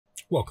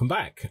Welcome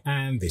back,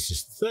 and this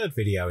is the third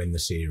video in the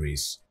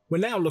series. We're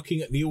now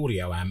looking at the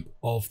audio amp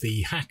of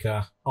the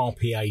Hacker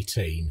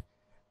RP18,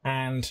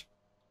 and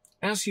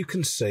as you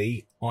can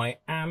see, I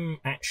am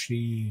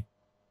actually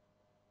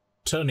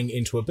turning it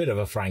into a bit of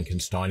a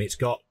Frankenstein. It's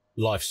got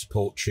life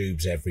support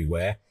tubes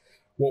everywhere.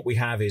 What we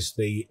have is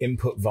the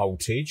input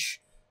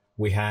voltage.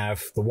 We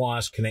have the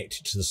wires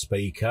connected to the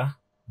speaker.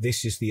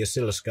 This is the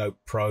oscilloscope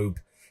probe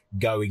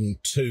going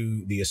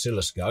to the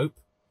oscilloscope.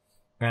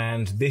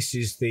 And this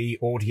is the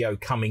audio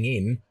coming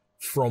in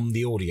from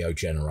the audio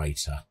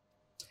generator.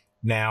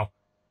 Now,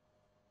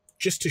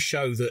 just to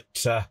show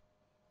that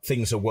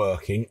things are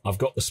working, I've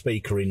got the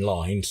speaker in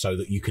line so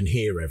that you can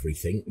hear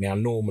everything. Now,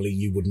 normally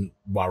you wouldn't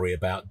worry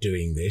about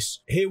doing this.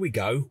 Here we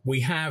go.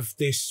 We have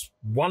this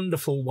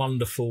wonderful,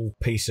 wonderful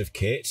piece of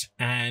kit.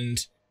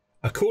 And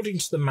according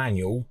to the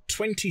manual,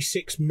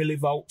 26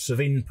 millivolts of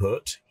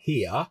input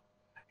here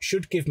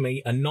should give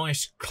me a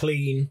nice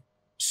clean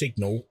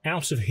signal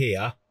out of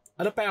here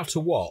at about a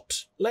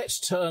watt. Let's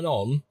turn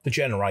on the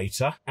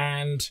generator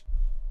and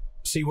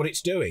see what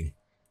it's doing.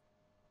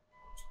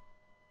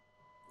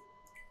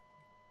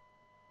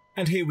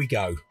 And here we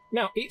go.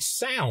 Now, it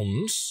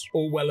sounds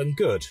all well and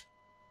good,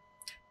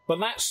 but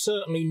that's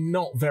certainly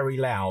not very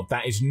loud.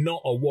 That is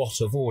not a watt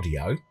of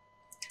audio.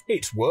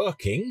 It's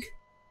working,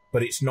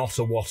 but it's not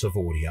a watt of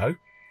audio.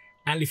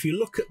 And if you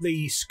look at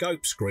the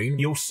scope screen,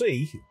 you'll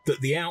see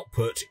that the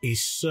output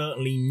is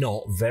certainly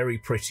not very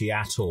pretty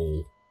at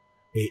all.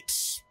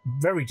 It's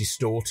very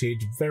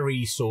distorted,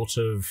 very sort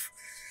of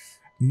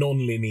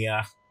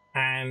non-linear,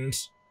 and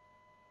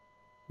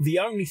the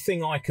only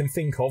thing I can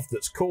think of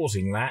that's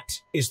causing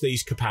that is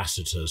these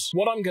capacitors.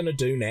 What I'm going to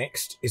do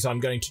next is I'm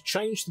going to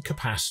change the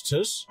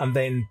capacitors and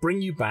then bring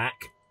you back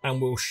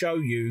and we'll show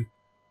you,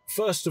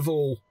 first of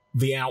all,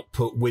 the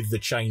output with the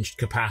changed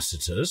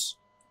capacitors,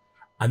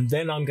 and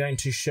then I'm going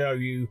to show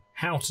you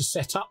how to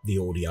set up the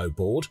audio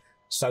board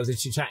so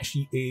that it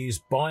actually is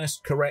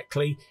biased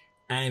correctly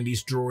and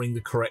is drawing the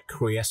correct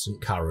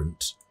quiescent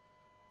current.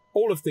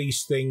 All of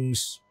these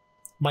things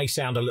may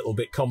sound a little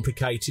bit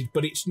complicated,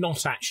 but it's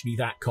not actually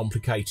that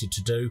complicated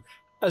to do,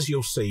 as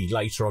you'll see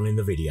later on in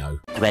the video.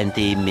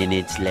 20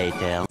 minutes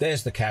later.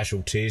 There's the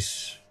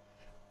casualties.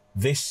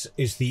 This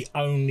is the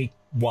only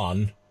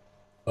one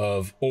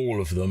of all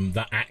of them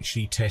that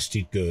actually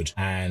tested good,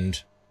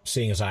 and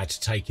seeing as I had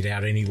to take it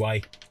out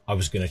anyway, I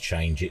was going to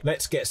change it.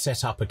 Let's get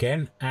set up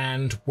again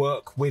and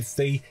work with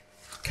the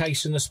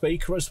case and the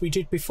speaker as we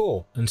did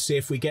before and see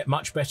if we get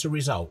much better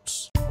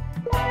results.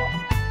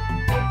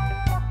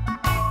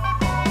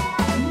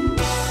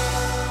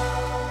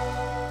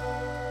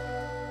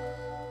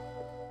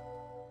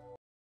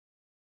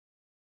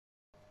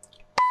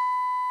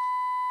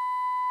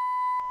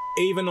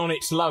 Even on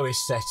its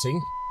lowest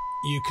setting,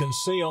 you can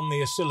see on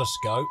the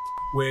oscilloscope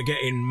we're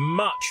getting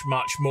much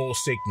more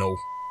signal.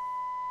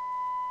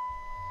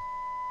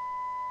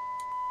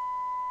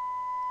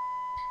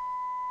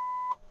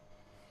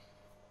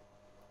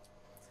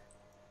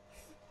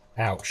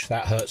 Ouch,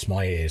 that hurts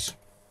my ears.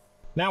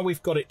 Now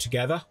we've got it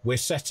together, we're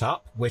set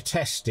up, we're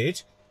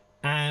tested,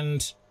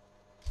 and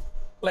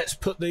let's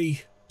put the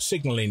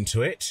signal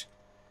into it.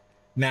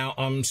 Now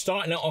I'm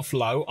starting it off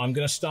low. I'm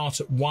going to start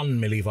at 1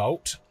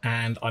 millivolt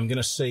and I'm going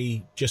to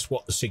see just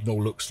what the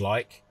signal looks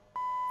like.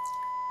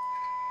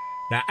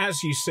 Now,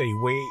 as you see,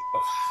 we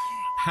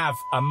have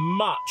a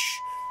much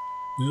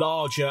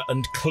larger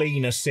and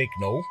cleaner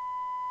signal.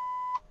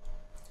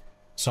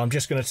 So I'm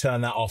just going to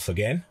turn that off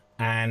again.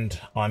 And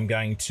I'm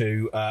going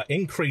to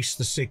increase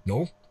the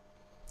signal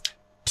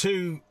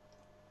to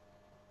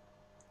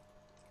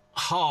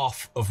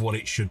half of what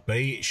it should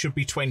be. It should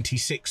be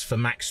 26 for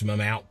maximum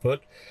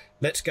output.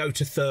 Let's go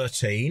to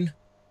 13.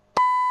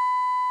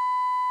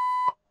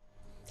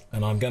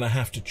 And I'm going to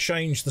have to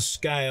change the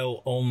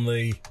scale on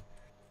the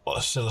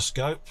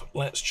oscilloscope.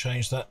 Let's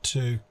change that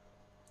to,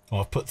 oh,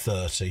 I've put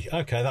 30.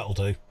 Okay, that'll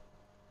do.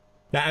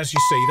 Now, as you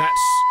see,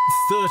 that's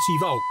 30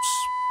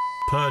 volts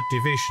per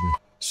division.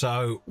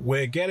 So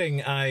we're getting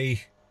a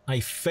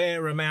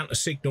fair amount of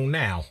signal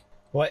now.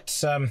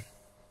 Let's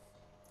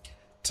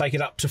take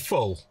it up to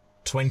full,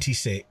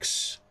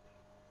 26.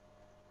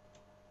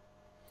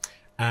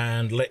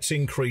 And let's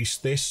increase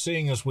this,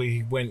 seeing as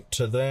we went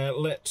to there.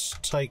 Let's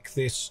take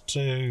this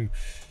to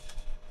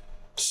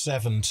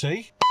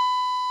 70.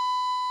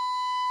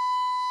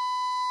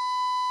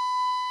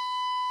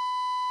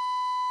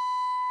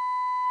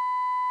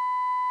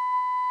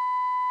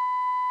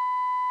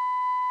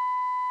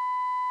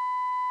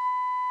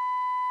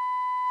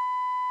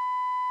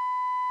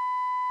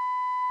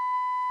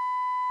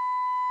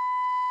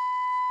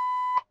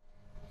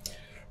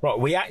 Right,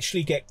 we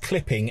actually get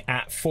clipping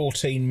at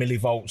 14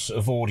 millivolts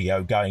of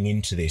audio going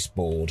into this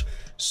board.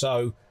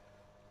 So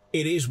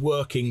it is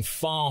working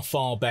far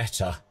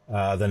better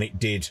than it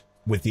did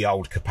with the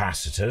old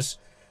capacitors.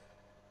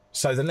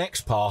 So the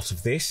next part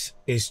of this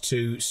is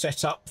to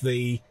set up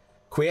the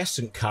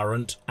quiescent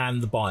current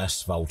and the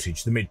bias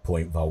voltage, the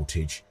midpoint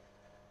voltage.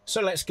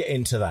 So let's get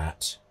into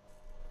that.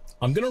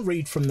 I'm going to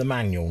read from the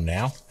manual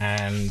now,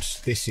 and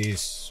this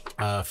is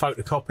a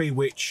photocopy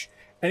which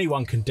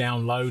anyone can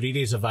download. It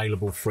is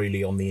available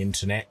freely on the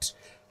internet.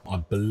 I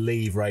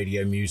believe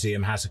Radio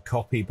Museum has a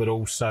copy, but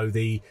also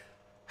the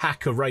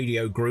Hacker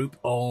Radio group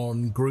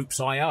on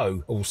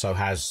Groups.io also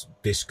has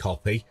this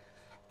copy.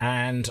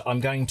 And I'm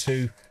going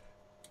to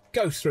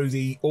go through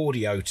the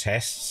audio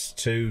tests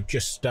to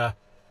just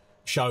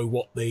show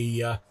what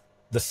the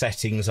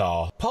settings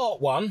are. Part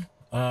 1,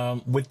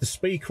 with the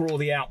speaker or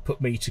the output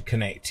meter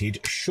connected,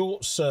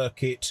 short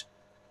circuit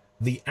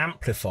the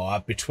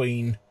amplifier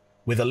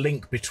with a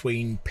link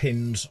between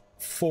pins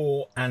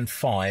 4 and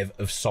 5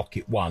 of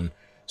socket 1.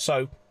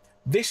 So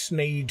this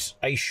needs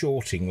a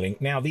shorting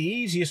link. Now the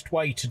easiest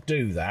way to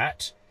do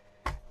that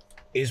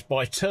is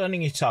by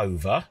turning it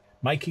over,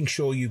 making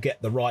sure you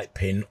get the right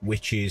pin,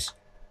 which is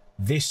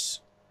this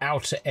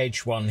outer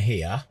edge one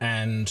here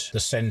and the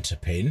center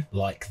pin,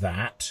 like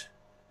that.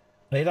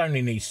 It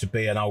only needs to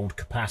be an old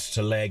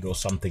capacitor leg or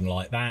something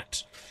like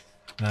that.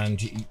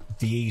 And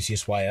the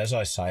easiest way, as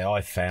I say,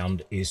 I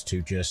found, is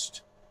to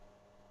just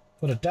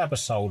put a dab of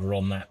solder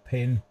on that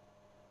pin,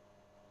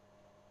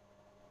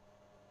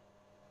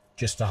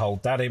 just to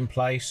hold that in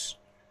place.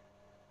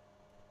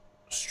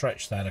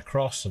 Stretch that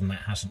across, and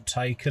that hasn't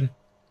taken.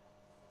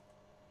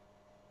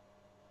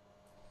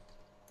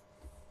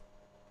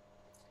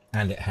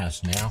 And it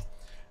has now.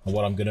 And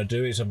what I'm going to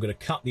do is I'm going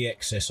to cut the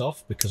excess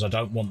off, because I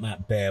don't want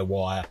that bare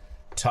wire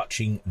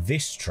touching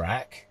this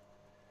track,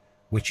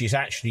 which is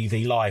actually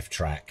the live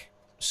track.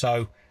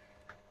 So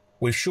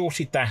we've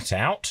shorted that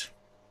out.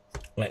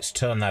 Let's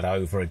turn that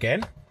over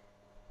again.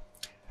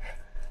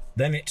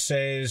 Then it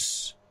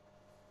says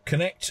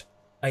connect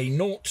a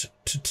 0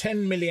 to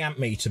 10 milliamp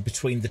meter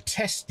between the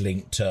test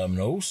link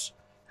terminals,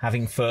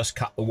 having first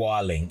cut the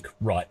wire link.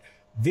 Right,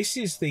 this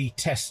is the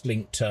test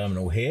link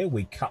terminal here.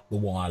 We cut the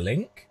wire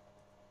link,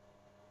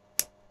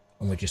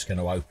 and we're just going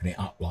to open it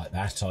up like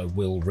that. I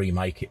will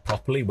remake it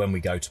properly when we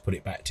go to put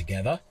it back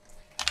together.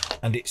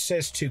 And it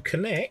says to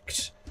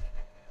connect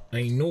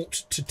a 0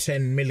 to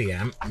 10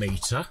 milliamp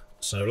meter.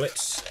 So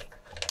let's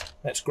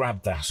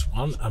grab that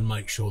one and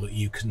make sure that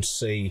you can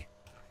see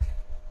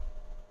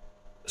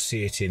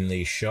it in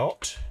the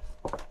shot.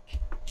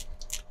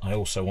 I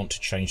also want to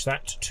change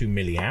that to 2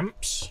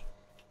 milliamps.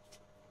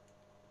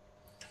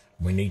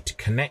 We need to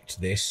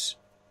connect this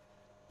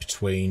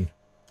between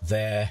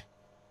there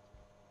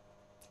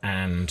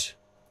and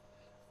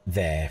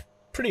there,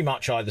 pretty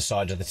much either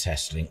side of the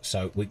test link.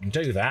 So we can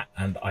do that,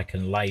 and I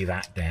can lay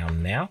that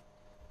down now.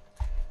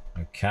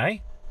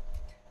 Okay,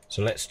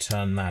 so let's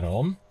turn that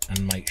on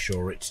and make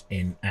sure it's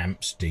in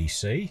amps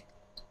DC.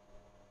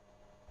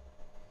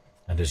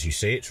 And as you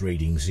see, it's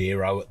reading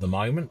 0 at the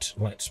moment.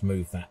 Let's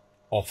move that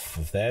off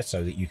of there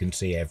so that you can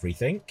see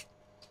everything.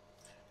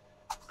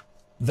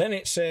 Then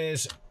it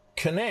says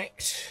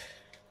connect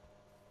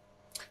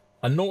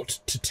a 0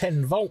 to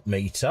 10 volt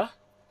meter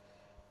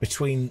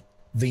between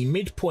the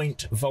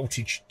midpoint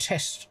voltage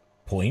test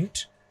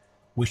point,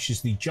 which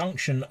is the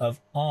junction of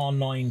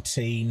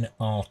R19,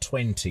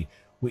 R20,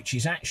 which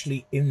is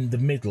actually in the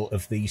middle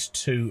of these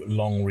two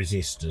long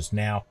resistors.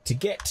 Now, to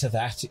get to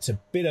that, it's a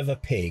bit of a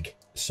pig.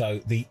 So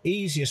the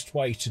easiest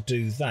way to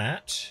do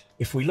that,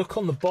 if we look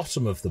on the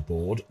bottom of the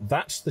board,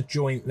 that's the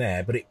joint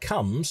there, but it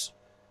comes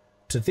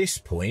to this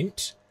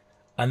point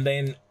and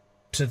then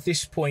to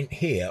this point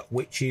here,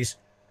 which is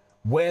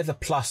where the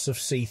plus of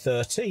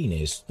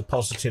C13 is, the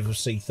positive of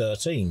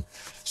C13.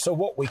 So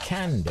what we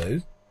can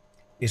do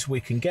is we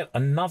can get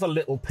another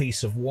little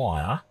piece of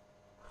wire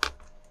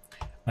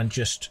and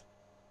just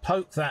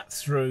poke that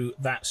through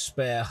that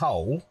spare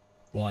hole,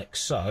 like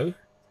so,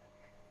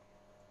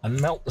 and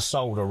melt the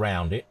solder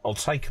around it. I'll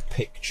take a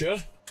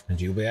picture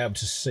and you'll be able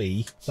to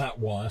see that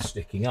wire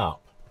sticking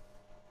up.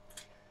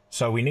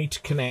 So we need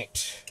to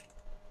connect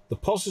the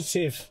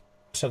positive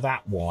to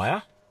that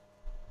wire.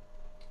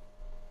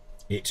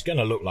 It's going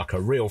to look like a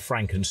real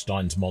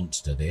Frankenstein's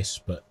monster, this,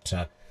 but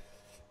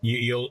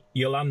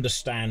you'll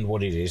understand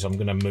what it is. I'm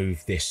going to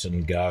move this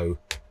and go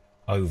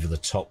over the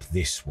top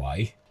this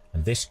way,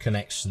 and this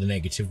connects to the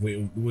negative.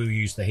 We'll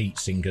use the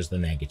heatsink as the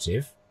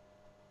negative.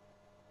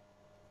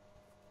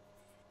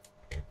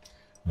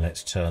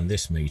 Let's turn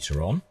this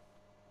meter on.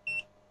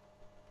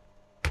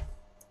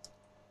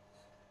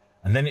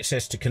 And then it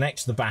says to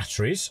connect the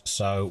batteries.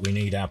 So we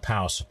need our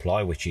power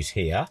supply, which is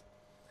here.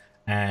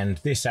 And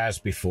this, as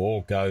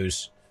before,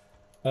 goes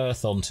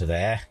earth onto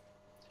there.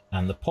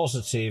 And the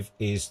positive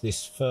is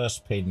this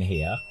first pin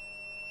here.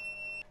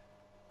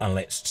 And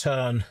let's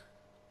turn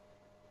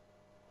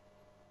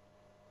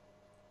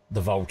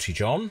the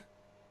voltage on.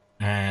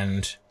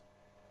 And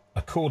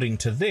according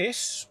to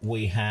this,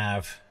 we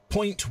have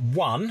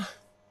 0.1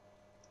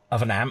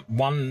 of an amp,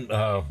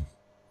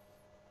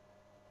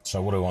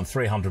 so what do we want,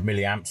 300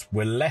 milliamps.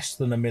 We're less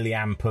than a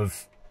milliamp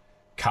of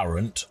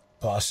current,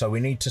 so we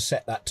need to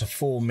set that to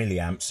 4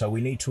 milliamps. So we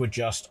need to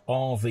adjust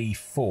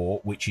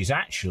RV4, which is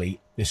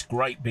actually this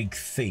great big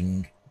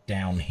thing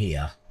down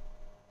here,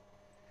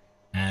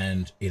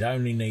 and it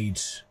only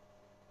needs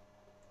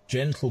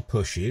gentle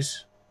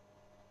pushes.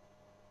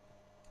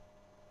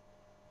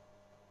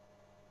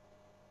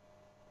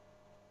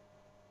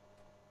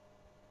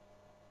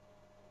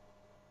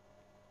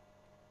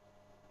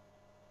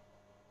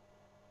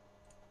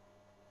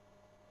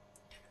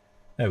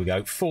 There we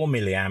go, 4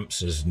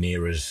 milliamps as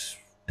near as,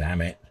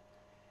 damn it.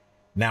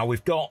 Now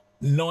we've got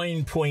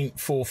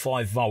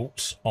 9.45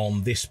 volts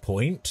on this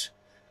point,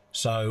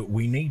 so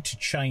we need to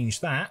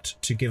change that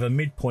to give a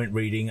midpoint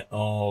reading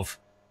of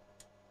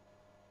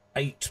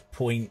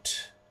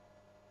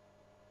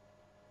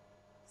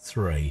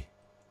 8.3.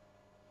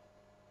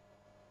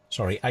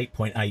 Sorry,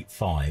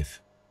 8.85.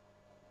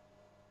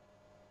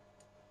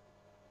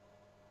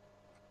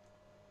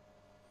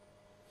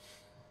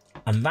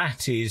 And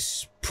that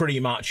is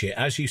pretty much it.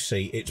 As you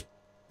see, it's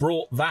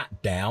brought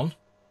that down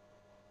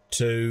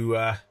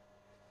to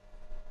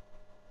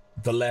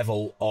the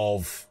level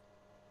of,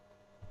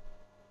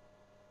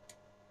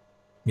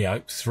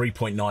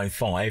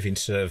 3.95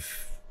 instead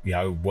of,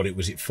 what it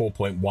was at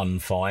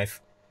 4.15.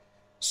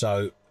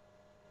 So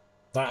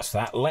that's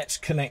that. Let's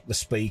connect the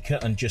speaker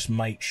and just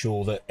make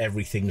sure that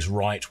everything's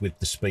right with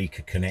the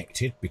speaker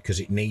connected, because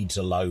it needs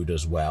a load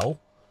as well.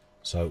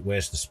 So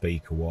where's the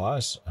speaker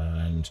wires?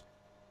 And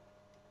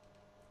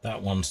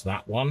that one's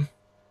that one.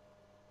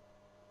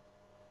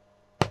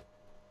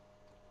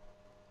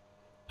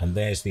 And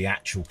there's the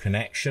actual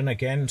connection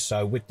again.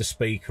 So with the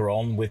speaker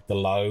on, with the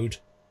load,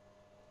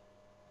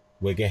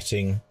 we're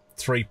getting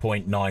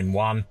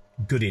 3.91,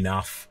 good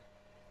enough.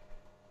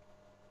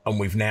 And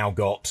we've now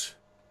got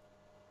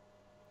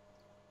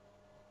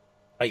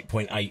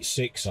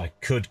 8.86. I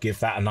could give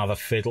that another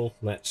fiddle.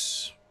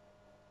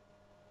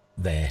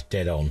 There,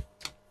 dead on.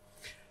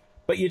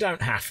 But you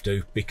don't have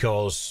to,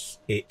 because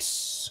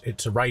it's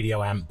a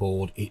radio amp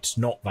board. It's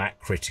not that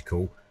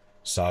critical.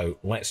 So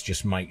let's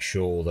just make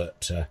sure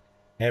that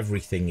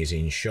everything is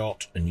in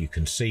shot and you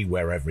can see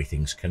where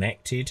everything's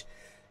connected.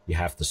 You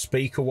have the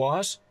speaker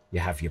wires. You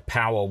have your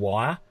power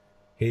wire.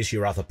 Here's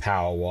your other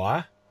power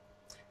wire.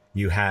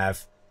 You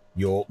have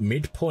your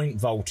midpoint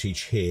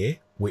voltage here,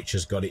 which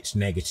has got its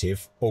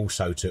negative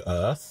also to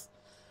earth.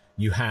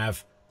 You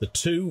have the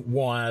two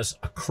wires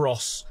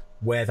across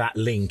where that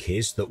link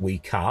is that we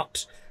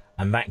cut,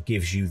 and that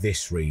gives you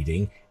this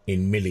reading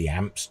in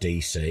milliamps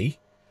DC.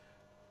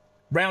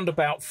 Round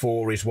about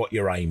 4 is what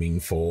you're aiming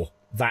for.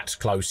 That's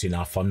close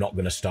enough. I'm not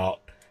going to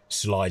start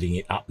sliding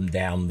it up and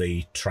down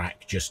the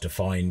track just to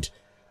find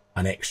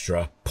an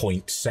extra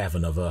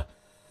 0.07 of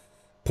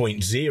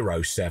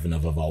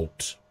a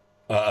volt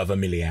of a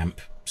milliamp.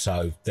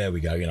 So there we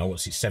go.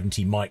 What's it,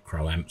 70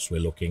 microamps we're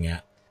looking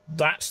at.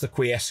 That's the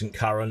quiescent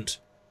current.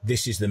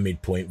 This is the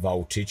midpoint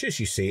voltage. As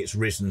you see, it's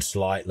risen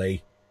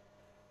slightly.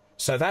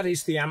 So that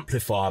is the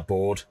amplifier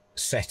board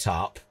set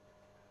up,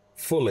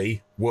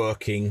 fully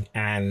working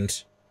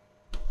and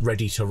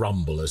ready to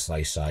rumble, as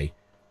they say.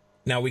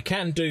 Now, we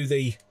can do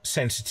the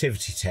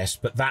sensitivity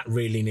test, but that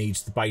really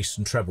needs the bass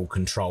and treble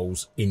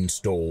controls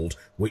installed,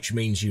 which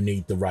means you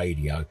need the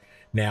radio.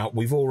 Now,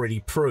 we've already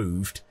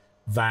proved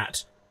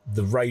that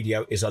the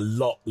radio is a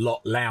lot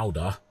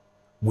louder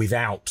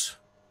without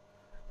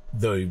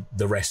the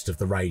rest of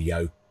the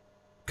radio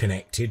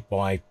connected,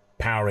 by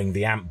powering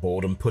the amp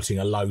board and putting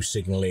a low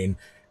signal in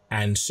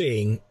and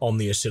seeing on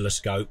the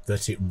oscilloscope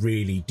that it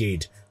really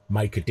did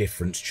make a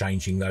difference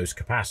changing those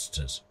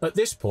capacitors. At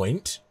this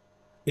point,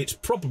 it's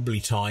probably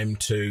time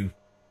to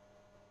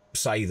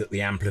say that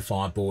the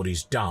amplifier board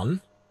is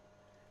done,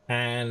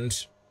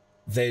 and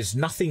there's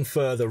nothing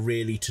further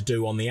really to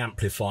do on the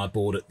amplifier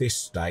board at this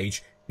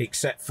stage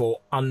except for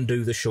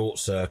undo the short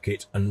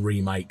circuit and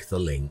remake the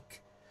link.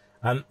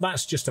 And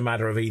that's just a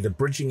matter of either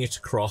bridging it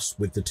across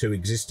with the two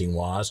existing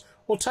wires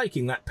or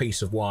taking that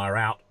piece of wire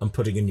out and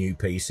putting a new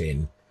piece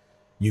in.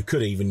 You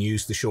could even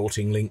use the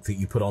shorting link that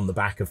you put on the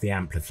back of the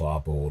amplifier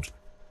board.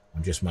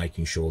 I'm just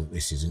making sure that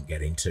this isn't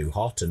getting too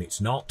hot, and it's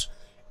not.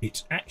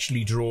 It's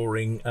actually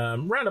drawing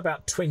around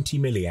about 20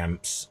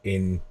 milliamps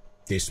in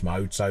this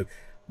mode, so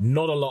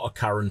not a lot of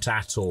current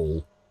at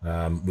all.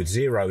 With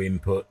zero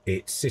input,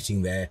 it's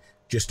sitting there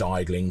just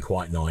idling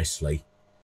quite nicely.